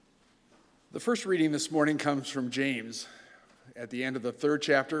The first reading this morning comes from James at the end of the 3rd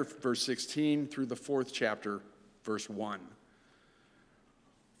chapter, verse 16, through the 4th chapter, verse 1.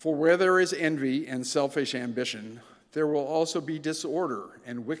 For where there is envy and selfish ambition, there will also be disorder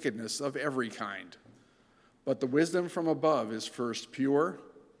and wickedness of every kind. But the wisdom from above is first pure,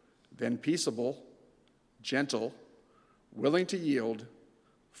 then peaceable, gentle, willing to yield,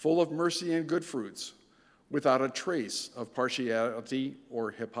 full of mercy and good fruits, without a trace of partiality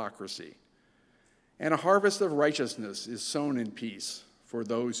or hypocrisy. And a harvest of righteousness is sown in peace for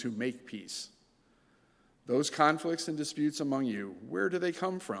those who make peace. Those conflicts and disputes among you, where do they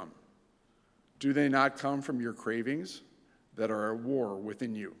come from? Do they not come from your cravings that are at war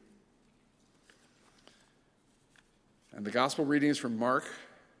within you? And the gospel reading is from Mark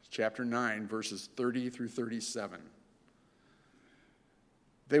chapter 9, verses 30 through 37.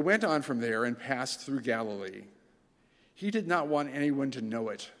 They went on from there and passed through Galilee. He did not want anyone to know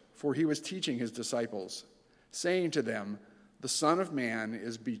it, for he was teaching his disciples, saying to them, "The Son of Man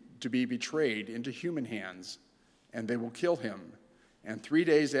is to be betrayed into human hands, and they will kill him, and 3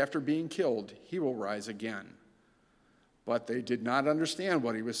 days after being killed, he will rise again." But they did not understand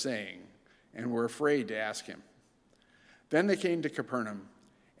what he was saying, and were afraid to ask him. Then they came to Capernaum,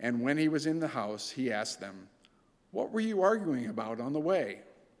 and when he was in the house, he asked them, "What were you arguing about on the way?"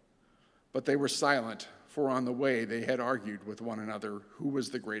 But they were silent, for on the way they had argued with one another who was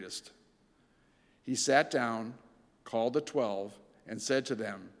the greatest. He sat down, called the 12, and said to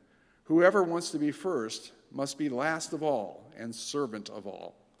them, "Whoever wants to be first must be last of all and servant of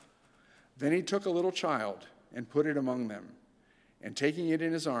all." Then he took a little child and put it among them, and taking it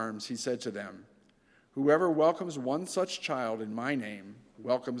in his arms, he said to them, "Whoever welcomes one such child in my name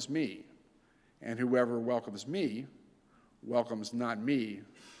welcomes me, and whoever welcomes me welcomes not me,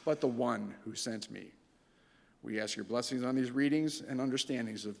 but the one who sent me." We ask your blessings on these readings and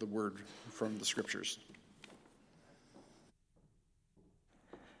understandings of the word from the scriptures.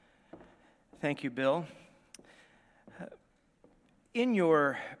 Thank you, Bill. In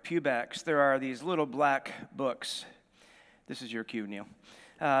your pewbacks, there are these little black books. This is your cue, Neil.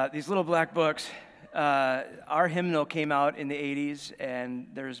 These little black books. Our hymnal came out in the 80s, and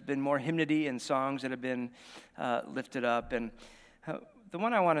there's been more hymnody and songs that have been lifted up. And the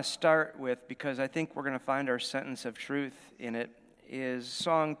one I want to start with, because I think we're going to find our sentence of truth in it, is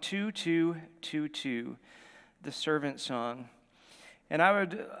Song 2222, the Servant Song. And I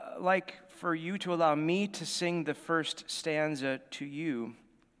would like for you to allow me to sing the first stanza to you,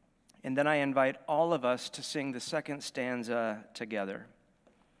 and then I invite all of us to sing the second stanza together.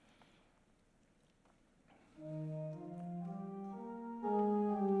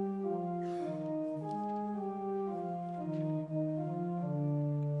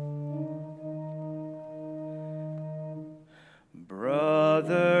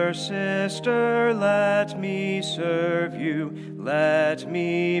 Brother, sister, let me serve you. Let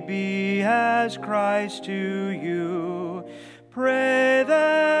me be as Christ to you. Pray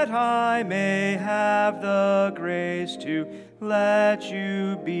that I may have the grace to let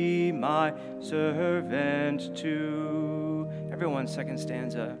you be my servant too. Everyone, second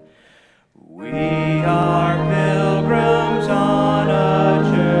stanza. We are pilgrims on a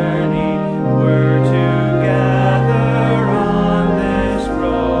journey. We're together on this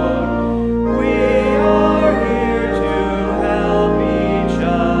road. We are here to help each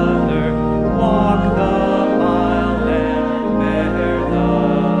other walk the mile and bear the load.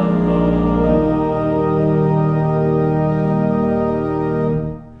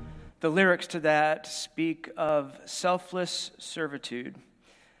 The lyrics to that speak of selfless servitude,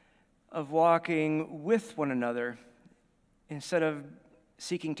 of walking with one another instead of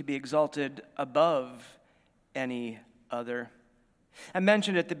seeking to be exalted above any other. I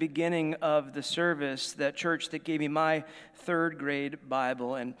mentioned at the beginning of the service that church that gave me my 3rd grade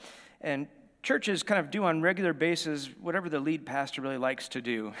Bible, and churches kind of do on regular basis whatever the lead pastor really likes to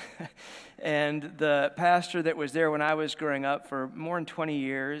do. And the pastor that was there when I was growing up for more than 20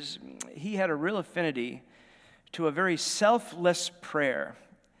 years, he had a real affinity to a very selfless prayer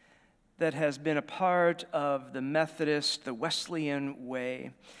that has been a part of the Methodist, the Wesleyan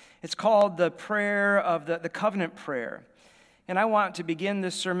way. It's called the prayer of the covenant prayer. And I want to begin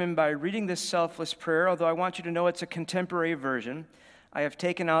this sermon by reading this selfless prayer, although I want you to know it's a contemporary version. I have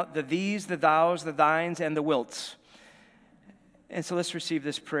taken out the these, the thous, the thines, and the wilts. And so let's receive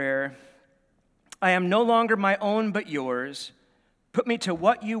this prayer. I am no longer my own but yours. Put me to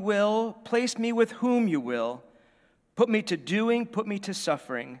what you will, place me with whom you will. Put me to doing, put me to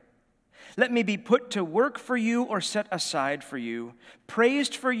suffering. Let me be put to work for you or set aside for you,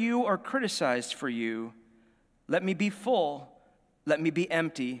 praised for you or criticized for you. Let me be full, let me be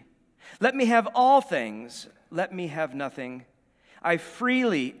empty. Let me have all things. Let me have nothing. I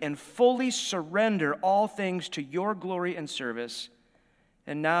freely and fully surrender all things to your glory and service.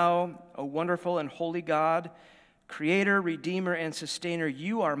 And now, O wonderful and holy God, Creator, Redeemer, and Sustainer,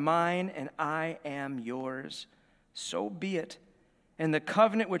 you are mine and I am yours. So be it. And the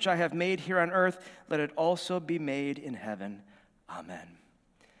covenant which I have made here on earth, let it also be made in heaven. Amen.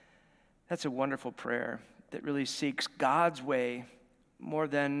 That's a wonderful prayer that really seeks God's way more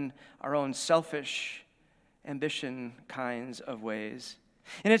than our own selfish ambition kinds of ways.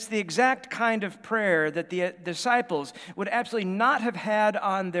 And it's the exact kind of prayer that the disciples would absolutely not have had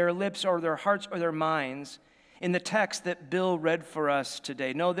on their lips or their hearts or their minds in the text that Bill read for us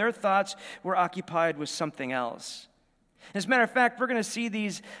today. No, their thoughts were occupied with something else. As a matter of fact, we're going to see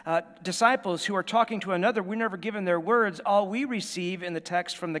these disciples who are talking to another. We're never given their words. All we receive in the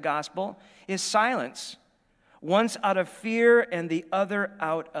text from the gospel is silence, once out of fear and the other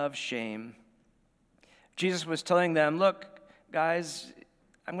out of shame. Jesus was telling them, look, guys,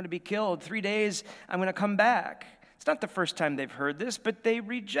 I'm going to be killed. 3 days, I'm going to come back. It's not the first time they've heard this, but they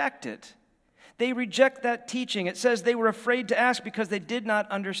reject it. They reject that teaching. It says they were afraid to ask because they did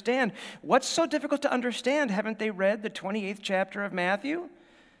not understand. What's so difficult to understand? Haven't they read the 28th chapter of Matthew?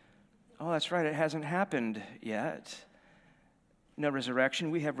 Oh, that's right. It hasn't happened yet. No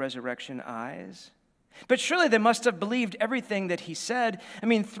resurrection. We have resurrection eyes. But surely they must have believed everything that he said. I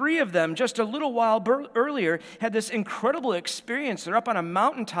mean, 3 of them, just a little while earlier, had this incredible experience. They're up on a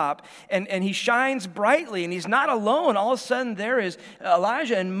mountaintop, and he shines brightly, and he's not alone. All of a sudden, there is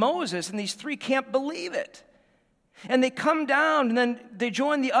Elijah and Moses, and these 3 can't believe it. And they come down, and then they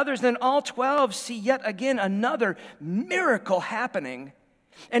join the others, and then all 12 see yet again another miracle happening.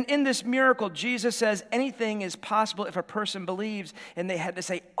 And in this miracle, Jesus says anything is possible if a person believes, and they had to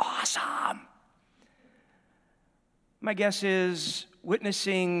say, awesome. My guess is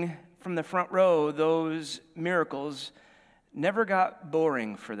witnessing from the front row those miracles never got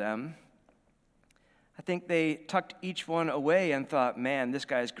boring for them. I think they tucked each one away and thought, man, this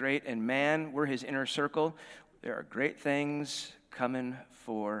guy's great, and man, we're his inner circle. There are great things coming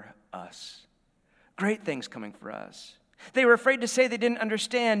for us. Great things coming for us. They were afraid to say they didn't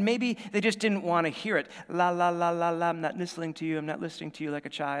understand. Maybe they just didn't want to hear it. La, la, la, la, la, I'm not listening to you. I'm not listening to you like a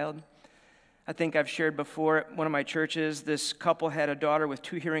child. I think I've shared before at one of my churches, this couple had a daughter with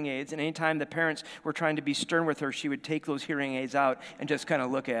 2 hearing aids, and anytime the parents were trying to be stern with her, she would take those hearing aids out and just kind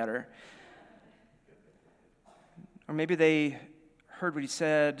of look at her. Or maybe they heard what he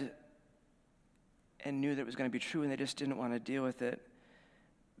said and knew that it was going to be true, and they just didn't want to deal with it.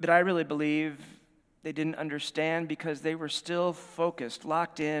 But I really believe they didn't understand because they were still focused,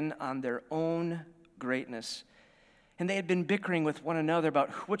 locked in on their own greatness. And they had been bickering with one another about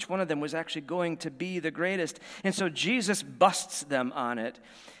which one of them was actually going to be the greatest. And so Jesus busts them on it.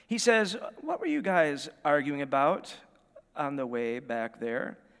 He says, what were you guys arguing about on the way back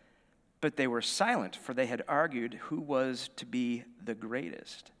there? But they were silent, for they had argued who was to be the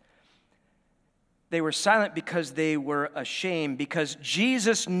greatest. They were silent because they were ashamed, because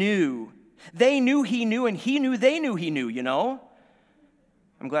Jesus knew. They knew he knew, and he knew they knew he knew, you know?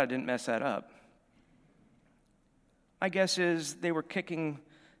 I'm glad I didn't mess that up. My guess is they were kicking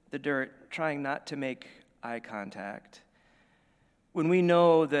the dirt, trying not to make eye contact. When we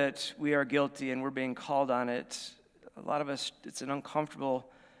know that we are guilty and we're being called on it, a lot of us, it's an uncomfortable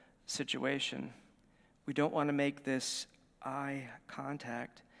situation. We don't want to make this eye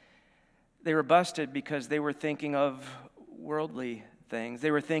contact. They were busted because they were thinking of worldly things.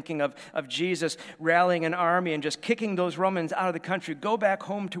 They were thinking of Jesus rallying an army and just kicking those Romans out of the country. Go back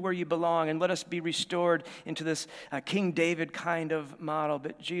home to where you belong and let us be restored into this King David kind of model.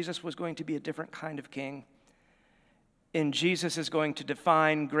 But Jesus was going to be a different kind of king. And Jesus is going to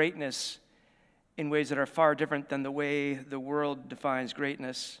define greatness in ways that are far different than the way the world defines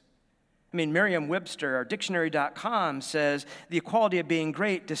greatness. I mean, Merriam-Webster, or dictionary.com says the equality of being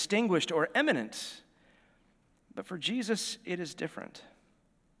great, distinguished, or eminent. But for Jesus, it is different.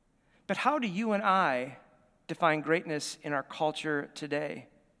 But how do you and I define greatness in our culture today?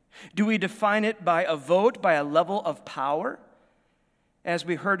 Do we define it by a vote, by a level of power? As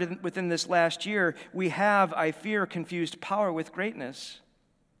we heard within this last year, we have, I fear, confused power with greatness.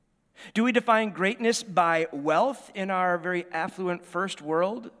 Do we define greatness by wealth in our very affluent first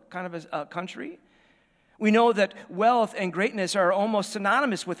world kind of a country? We know that wealth and greatness are almost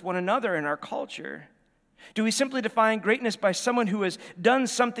synonymous with one another in our culture. Do we simply define greatness by someone who has done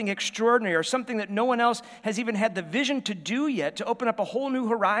something extraordinary or something that no one else has even had the vision to do yet, to open up a whole new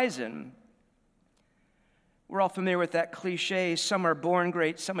horizon? We're all familiar with that cliche, some are born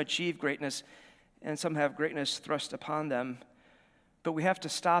great, some achieve greatness, and some have greatness thrust upon them. But we have to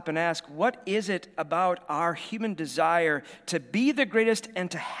stop and ask, what is it about our human desire to be the greatest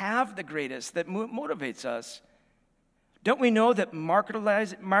and to have the greatest that motivates us? Don't we know that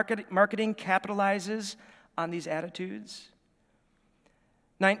marketing capitalizes on these attitudes?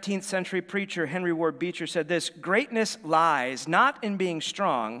 19th century preacher Henry Ward Beecher said this: greatness lies not in being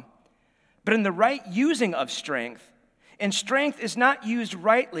strong, but in the right using of strength. And strength is not used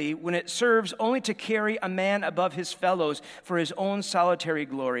rightly when it serves only to carry a man above his fellows for his own solitary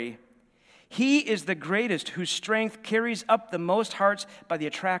glory. He is the greatest whose strength carries up the most hearts by the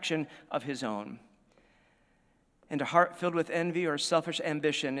attraction of his own. And a heart filled with envy or selfish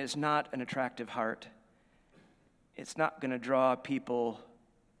ambition is not an attractive heart. It's not going to draw people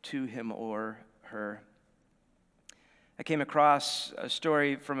to him or her. I came across a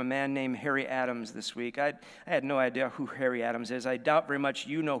story from a man named Harry Adams this week. I had no idea who Harry Adams is. I doubt very much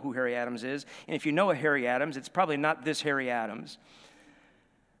you know who Harry Adams is. And if you know a Harry Adams, it's probably not this Harry Adams.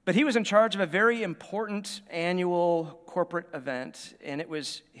 But he was in charge of a very important annual corporate event, and it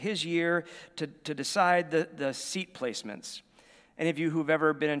was his year to decide the seat placements. Any of you who've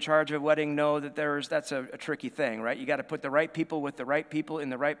ever been in charge of a wedding know that that's a tricky thing, right? You got to put the right people with the right people in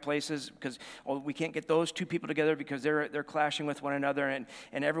the right places, because we can't get those two people together because they're clashing with one another, and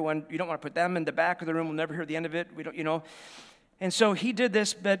everyone, you don't want to put them in the back of the room. We'll never hear the end of it. We don't. And so he did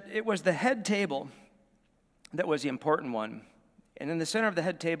this, but it was the head table that was the important one. And in the center of the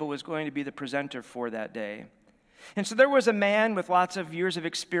head table was going to be the presenter for that day. And so there was a man with lots of years of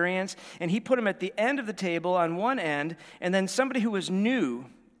experience, and he put him at the end of the table on one end, and then somebody who was new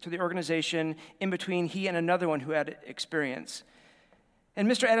to the organization in between he and another one who had experience. And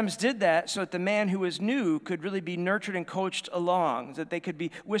Mr. Adams did that so that the man who was new could really be nurtured and coached along, so that they could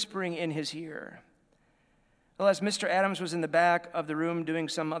be whispering in his ear. Well, as Mr. Adams was in the back of the room doing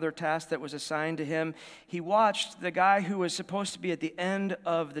some other task that was assigned to him, he watched the guy who was supposed to be at the end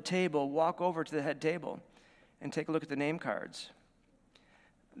of the table walk over to the head table and take a look at the name cards.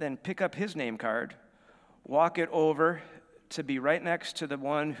 Then pick up his name card, walk it over to be right next to the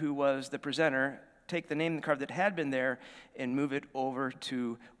one who was the presenter, take the name card that had been there, and move it over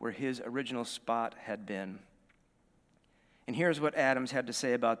to where his original spot had been. And here's what Adams had to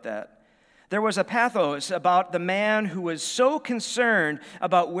say about that. There was a pathos about the man who was so concerned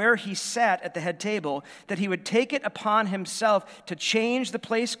about where he sat at the head table that he would take it upon himself to change the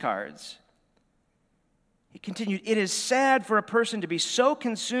place cards. He continued, "It is sad for a person to be so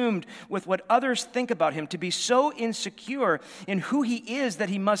consumed with what others think about him, to be so insecure in who he is that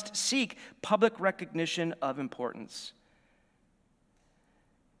he must seek public recognition of importance."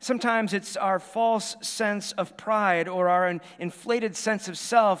 Sometimes it's our false sense of pride or our inflated sense of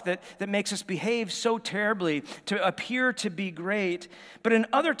self that makes us behave so terribly to appear to be great. But in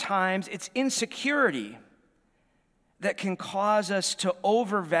other times, it's insecurity that can cause us to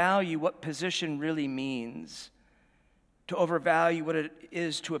overvalue what position really means, to overvalue what it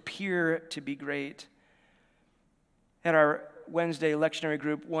is to appear to be great. At our Wednesday lectionary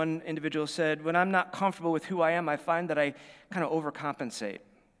group, one individual said, "When I'm not comfortable with who I am, I find that I kind of overcompensate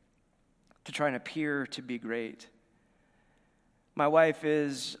to try and appear to be great." My wife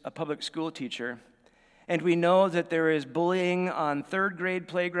is a public school teacher, and we know that there is bullying on third grade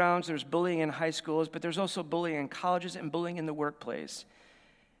playgrounds, there's bullying in high schools, but there's also bullying in colleges and bullying in the workplace.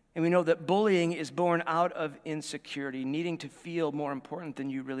 And we know that bullying is born out of insecurity, needing to feel more important than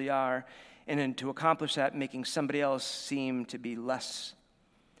you really are, and then to accomplish that, making somebody else seem to be less.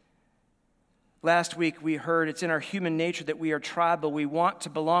 Last week we heard it's in our human nature that we are tribal. We want to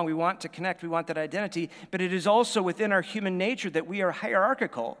belong, we want to connect, we want that identity, but it is also within our human nature that we are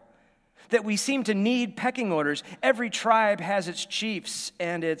hierarchical, that we seem to need pecking orders. Every tribe has its chiefs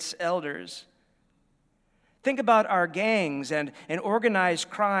and its elders. Think about our gangs and organized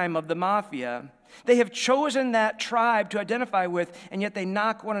crime of the mafia. They have chosen that tribe to identify with, and yet they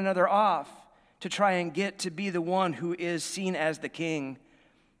knock one another off to try and get to be the one who is seen as the king,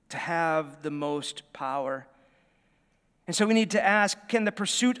 to have the most power. And so we need to ask, can the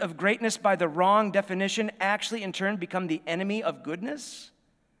pursuit of greatness by the wrong definition actually in turn become the enemy of goodness?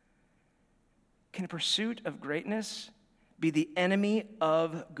 Can a pursuit of greatness be the enemy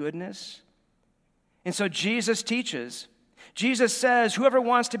of goodness? And so Jesus teaches. Jesus says, whoever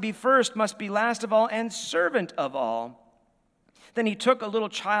wants to be first must be last of all and servant of all. Then he took a little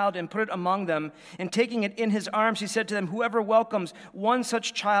child and put it among them, and taking it in his arms, he said to them, whoever welcomes one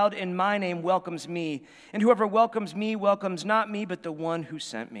such child in my name welcomes me, and whoever welcomes me welcomes not me, but the one who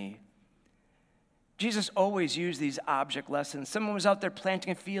sent me. Jesus always used these object lessons. Someone was out there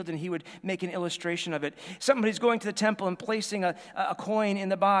planting a field, and he would make an illustration of it. Somebody's going to the temple and placing a coin in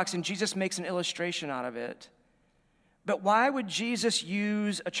the box, and Jesus makes an illustration out of it. But why would Jesus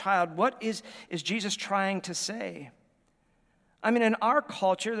use a child? What is Jesus trying to say? I mean, in our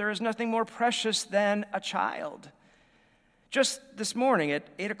culture, there is nothing more precious than a child. Just this morning at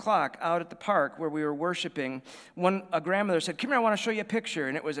 8 o'clock out at the park where we were worshiping, a grandmother said, "Come here, I want to show you a picture."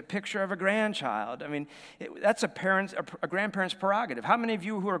 And it was a picture of a grandchild. I mean, that's a grandparent's prerogative. How many of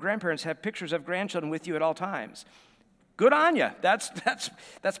you who are grandparents have pictures of grandchildren with you at all times? Good on you. That's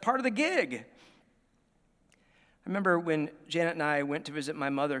part of the gig. I remember when Janet and I went to visit my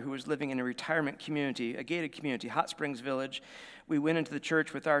mother, who was living in a retirement community, a gated community, Hot Springs Village. We went into the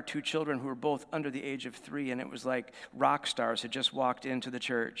church with our 2 children who were both under the age of 3, and it was like rock stars had just walked into the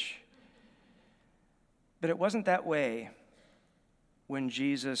church. But it wasn't that way when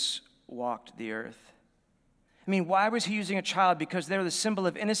Jesus walked the earth. I mean, why was he using a child? Because they're the symbol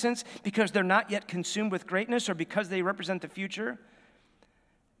of innocence? Because they're not yet consumed with greatness? Or because they represent the future?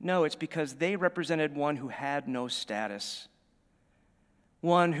 No, it's because they represented one who had no status,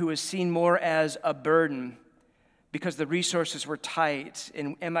 one who was seen more as a burden because the resources were tight,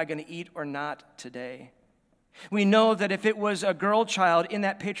 and am I going to eat or not today? We know that if it was a girl child in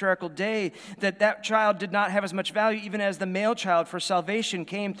that patriarchal day, that child did not have as much value even as the male child, for salvation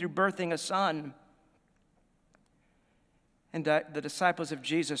came through birthing a son. And the disciples of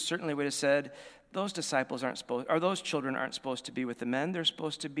Jesus certainly would have said, those children aren't supposed to be with the men. They're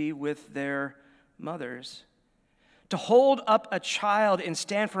supposed to be with their mothers. To hold up a child and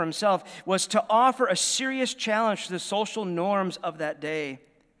stand for himself was to offer a serious challenge to the social norms of that day.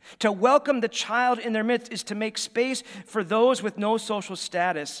 To welcome the child in their midst is to make space for those with no social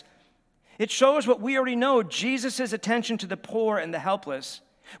status. It shows what we already know, Jesus' attention to the poor and the helpless,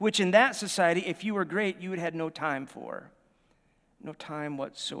 which in that society, if you were great, you would have no time for. No time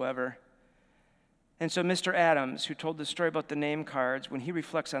whatsoever. And so Mr. Adams, who told the story about the name cards, when he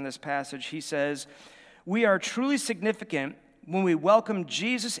reflects on this passage, he says, "We are truly significant when we welcome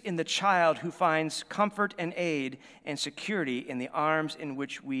Jesus in the child who finds comfort and aid and security in the arms in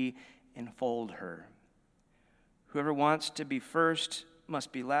which we enfold her. Whoever wants to be first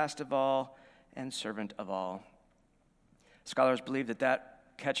must be last of all and servant of all." Scholars believe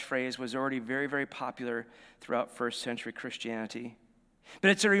that catchphrase was already very, very popular throughout first century Christianity. But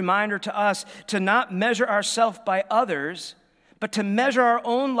it's a reminder to us to not measure ourselves by others, but to measure our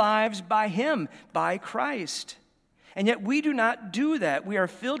own lives by Him, by Christ. And yet we do not do that. We are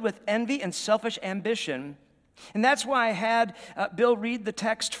filled with envy and selfish ambition. And that's why I had Bill read the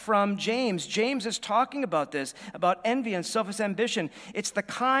text from James. James is talking about this, about envy and selfish ambition. It's the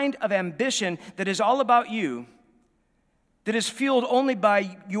kind of ambition that is all about you, that is fueled only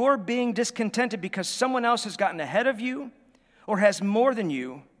by your being discontented because someone else has gotten ahead of you or has more than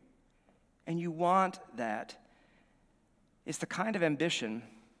you, and you want that. It's the kind of ambition,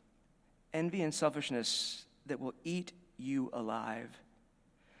 envy and selfishness, that will eat you alive.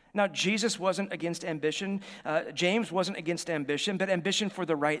 Now, Jesus wasn't against ambition. James wasn't against ambition, but ambition for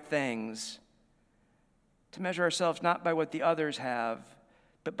the right things. To measure ourselves not by what the others have,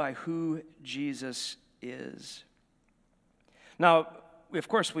 but by who Jesus is. Now, of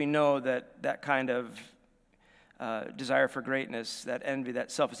course, we know that kind of desire for greatness, that envy, that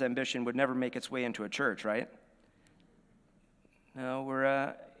selfish ambition would never make its way into a church, right? No, we're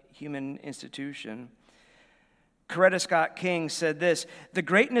a human institution. Coretta Scott King said this: "The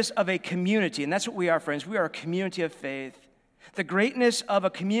greatness of a community," and that's what we are, friends, we are a community of faith. "The greatness of a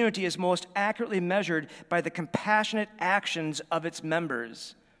community is most accurately measured by the compassionate actions of its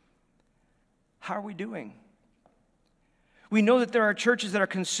members." How are we doing? We know that there are churches that are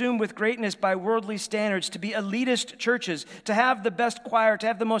consumed with greatness by worldly standards, to be elitist churches, to have the best choir, to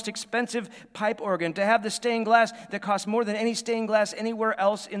have the most expensive pipe organ, to have the stained glass that costs more than any stained glass anywhere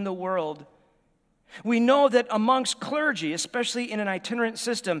else in the world. We know that amongst clergy, especially in an itinerant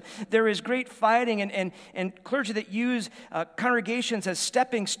system, there is great fighting and clergy that use congregations as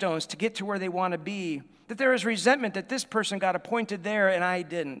stepping stones to get to where they want to be, that there is resentment that this person got appointed there and I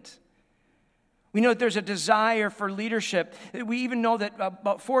didn't. We know that there's a desire for leadership. We even know that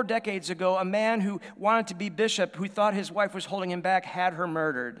about 4 decades ago, a man who wanted to be bishop, who thought his wife was holding him back, had her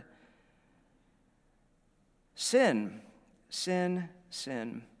murdered. Sin, sin,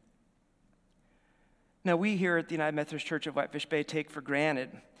 sin. Now, we here at the United Methodist Church of Whitefish Bay take for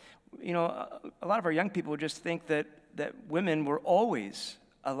granted, a lot of our young people just think that women were always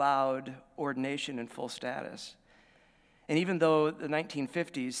allowed ordination in full status. And even though the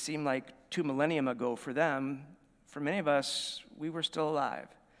 1950s seemed like 2 millennium ago for them, for many of us, we were still alive.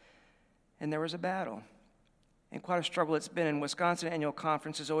 And there was a battle. And quite a struggle it's been. And Wisconsin Annual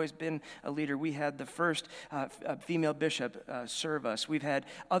Conference has always been a leader. We had the first female bishop serve us. We've had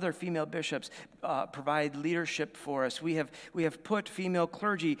other female bishops provide leadership for us. We have put female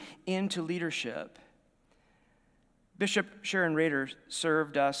clergy into leadership. Bishop Sharon Rader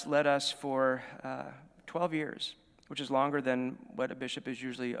led us for 12 years, which is longer than what a bishop is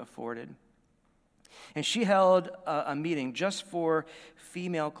usually afforded. And she held a meeting just for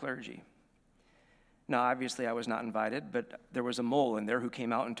female clergy. Now, obviously, I was not invited, but there was a mole in there who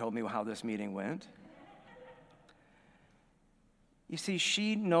came out and told me how this meeting went. You see,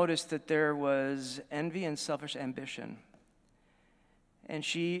 she noticed that there was envy and selfish ambition. And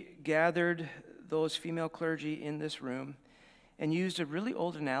she gathered those female clergy in this room and used a really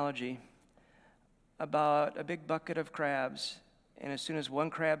old analogy about a big bucket of crabs. And as soon as one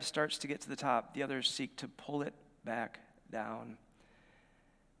crab starts to get to the top, the others seek to pull it back down.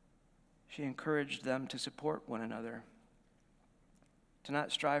 She encouraged them to support one another, to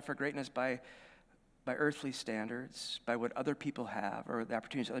not strive for greatness by earthly standards, by what other people have or the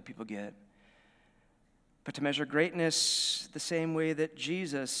opportunities other people get, but to measure greatness the same way that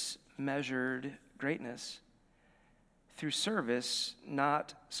Jesus measured greatness, through service,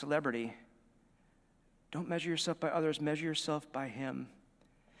 not celebrity. Don't measure yourself by others, measure yourself by Him.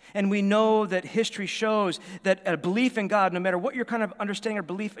 And we know that history shows that a belief in God, no matter what your kind of understanding or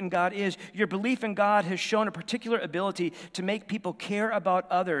belief in God is, your belief in God has shown a particular ability to make people care about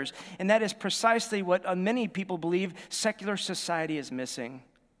others. And that is precisely what many people believe secular society is missing.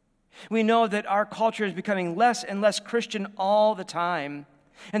 We know that our culture is becoming less and less Christian all the time,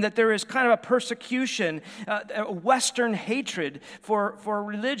 and that there is kind of a persecution, a Western hatred for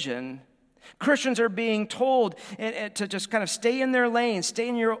religion. Christians are being told to just kind of stay in their lane, stay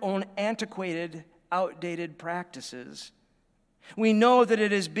in your own antiquated, outdated practices. We know that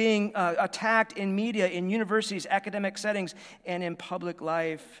it is being attacked in media, in universities, academic settings, and in public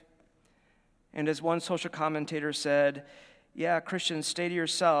life. And as one social commentator said, yeah, Christians, stay to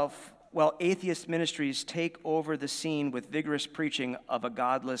yourself while atheist ministries take over the scene with vigorous preaching of a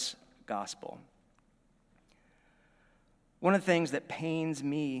godless gospel. One of the things that pains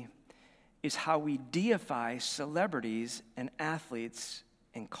me is how we deify celebrities and athletes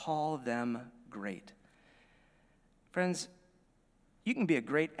and call them great. Friends, you can be a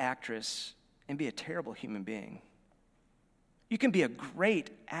great actress and be a terrible human being. You can be a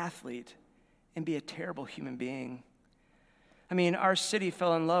great athlete and be a terrible human being. I mean, our city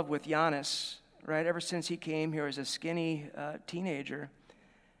fell in love with Giannis, right? Ever since he came here as a skinny teenager.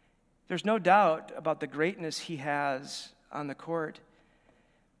 There's no doubt about the greatness he has on the court.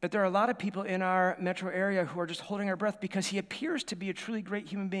 But there are a lot of people in our metro area who are just holding our breath because he appears to be a truly great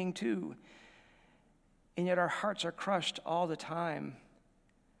human being too. And yet our hearts are crushed all the time.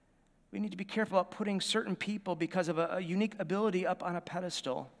 We need to be careful about putting certain people because of a unique ability up on a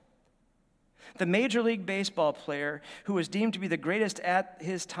pedestal. The Major League Baseball player who was deemed to be the greatest at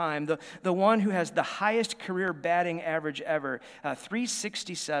his time, the one who has the highest career batting average ever,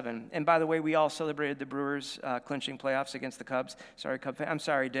 367. And by the way, we all celebrated the Brewers clinching playoffs against the Cubs. Sorry, Cub fan. I'm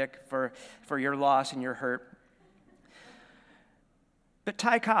sorry, Dick, for your loss and your hurt. But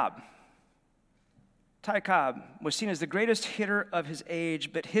Ty Cobb was seen as the greatest hitter of his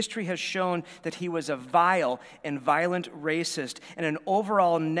age, but history has shown that he was a vile and violent racist and an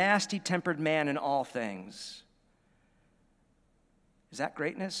overall nasty-tempered man in all things. Is that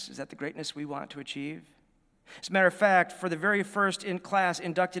greatness? Is that the greatness we want to achieve? As a matter of fact, for the very first in class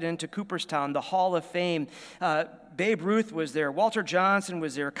inducted into Cooperstown, the Hall of Fame, Babe Ruth was there, Walter Johnson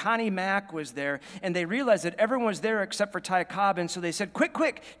was there, Connie Mack was there, and they realized that everyone was there except for Ty Cobb, and so they said,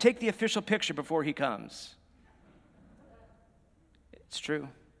 quick, take the official picture before he comes. It's true.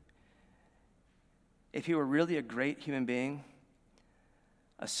 If he were really a great human being,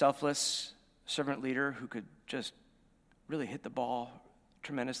 a selfless servant leader who could just really hit the ball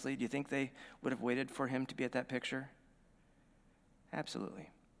tremendously, do you think they would have waited for him to be at that picture? Absolutely.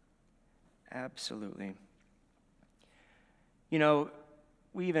 Absolutely. You know,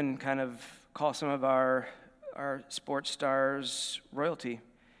 we even kind of call some of our sports stars royalty.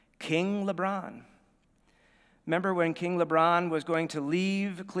 King LeBron. Remember when King LeBron was going to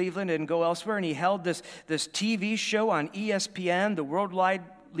leave Cleveland and go elsewhere, and he held this TV show on ESPN, the worldwide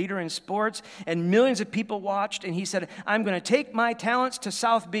leader in sports, and millions of people watched, and he said, I'm going to take my talents to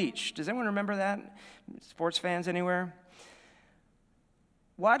South Beach. Does anyone remember that? Sports fans anywhere?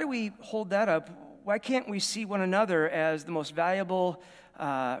 Why do we hold that up? Why can't we see one another as the most valuable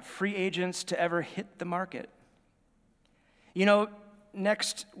free agents to ever hit the market? You know,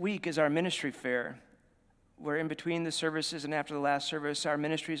 next week is our ministry fair. where in between the services and after the last service, our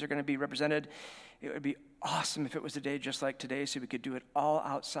ministries are going to be represented. It would be awesome if it was a day just like today so we could do it all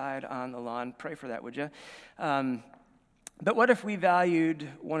outside on the lawn. Pray for that, would you? But what if we valued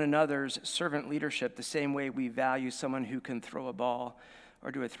one another's servant leadership the same way we value someone who can throw a ball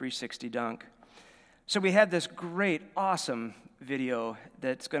or do a 360 dunk? So we had this great, awesome video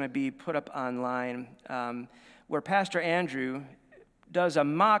that's going to be put up online where Pastor Andrew does a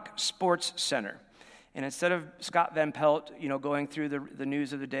mock sports center. And instead of Scott Van Pelt, going through the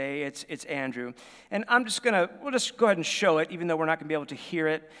news of the day, it's Andrew. And we'll just go ahead and show it, even though we're not going to be able to hear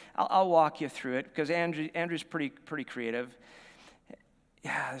it. I'll walk you through it, because Andrew's pretty creative.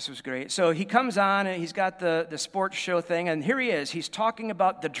 Yeah, this was great. So he comes on, and he's got the sports show thing, and here he is. He's talking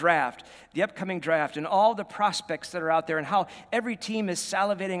about the draft, the upcoming draft, and all the prospects that are out there, and how every team is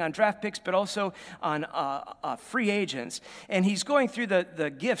salivating on draft picks, but also on free agents. And he's going through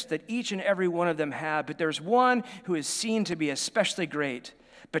the gifts that each and every one of them have, but there's one who is seen to be especially great,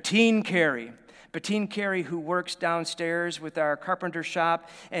 Bettine Carey. Bettine Carey, who works downstairs with our carpenter shop,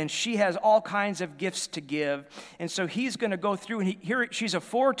 and she has all kinds of gifts to give. And so he's going to go through, and she's a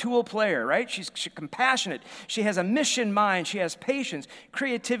four-tool player, right? She's compassionate. She has a mission mind. She has patience,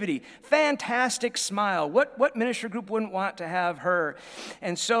 creativity, fantastic smile. What ministry group wouldn't want to have her?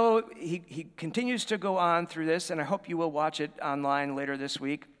 And so he continues to go on through this, and I hope you will watch it online later this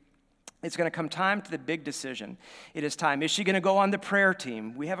week. It's going to come time to the big decision. It is time. Is she going to go on the prayer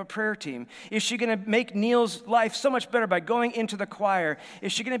team? We have a prayer team. Is she going to make Neil's life so much better by going into the choir?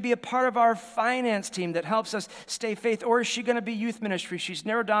 Is she going to be a part of our finance team that helps us stay faith? Or is she going to be youth ministry? She's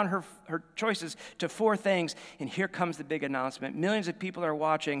narrowed down her choices to 4 things. And here comes the big announcement. Millions of people are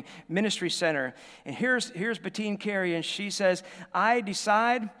watching Ministry Center. And here's Bettine Carey, and she says, I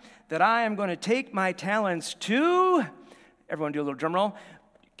decide that I am going to take my talents to, everyone do a little drum roll,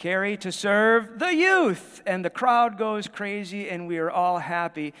 Carey, to serve the youth. And the crowd goes crazy, and we are all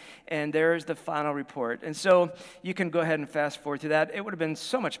happy. And there's the final report. And so you can go ahead and fast forward through that. It would have been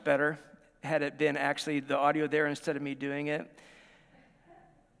so much better had it been actually the audio there instead of me doing it.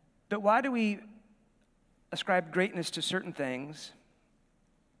 But why do we ascribe greatness to certain things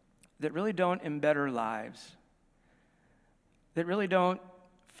that really don't embed our lives, that really don't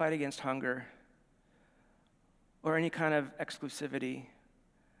fight against hunger or any kind of exclusivity?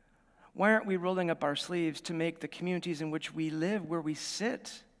 Why aren't we rolling up our sleeves to make the communities in which we live, where we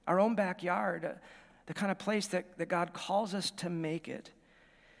sit, our own backyard, the kind of place that God calls us to make it?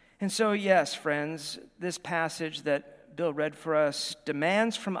 And so, yes, friends, this passage that Bill read for us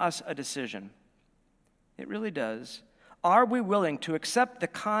demands from us a decision. It really does. Are we willing to accept the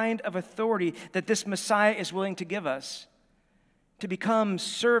kind of authority that this Messiah is willing to give us, to become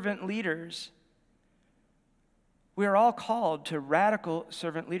servant leaders? We are all called to radical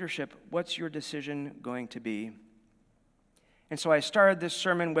servant leadership. What's your decision going to be? And so I started this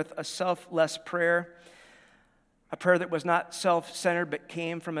sermon with a selfless prayer, a prayer that was not self-centered but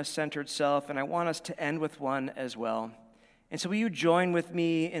came from a centered self, and I want us to end with one as well. And so will you join with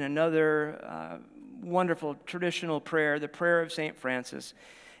me in another wonderful traditional prayer, the prayer of St. Francis.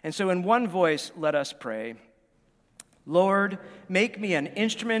 And so in one voice, let us pray. Lord, make me an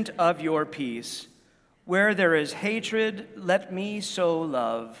instrument of your peace. Where there is hatred, let me sow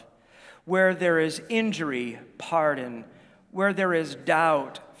love. Where there is injury, pardon. Where there is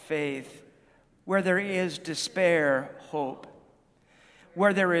doubt, faith. Where there is despair, hope.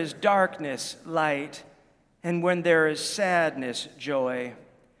 Where there is darkness, light. And when there is sadness, joy.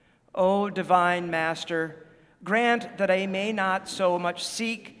 O divine Master, grant that I may not so much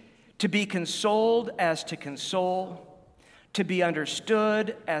seek to be consoled as to console, to be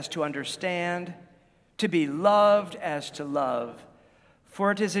understood as to understand, to be loved as to love.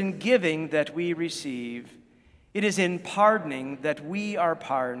 For it is in giving that we receive. It is in pardoning that we are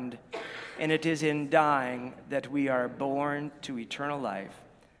pardoned. And it is in dying that we are born to eternal life.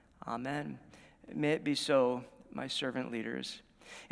 Amen. May it be so, my servant leaders.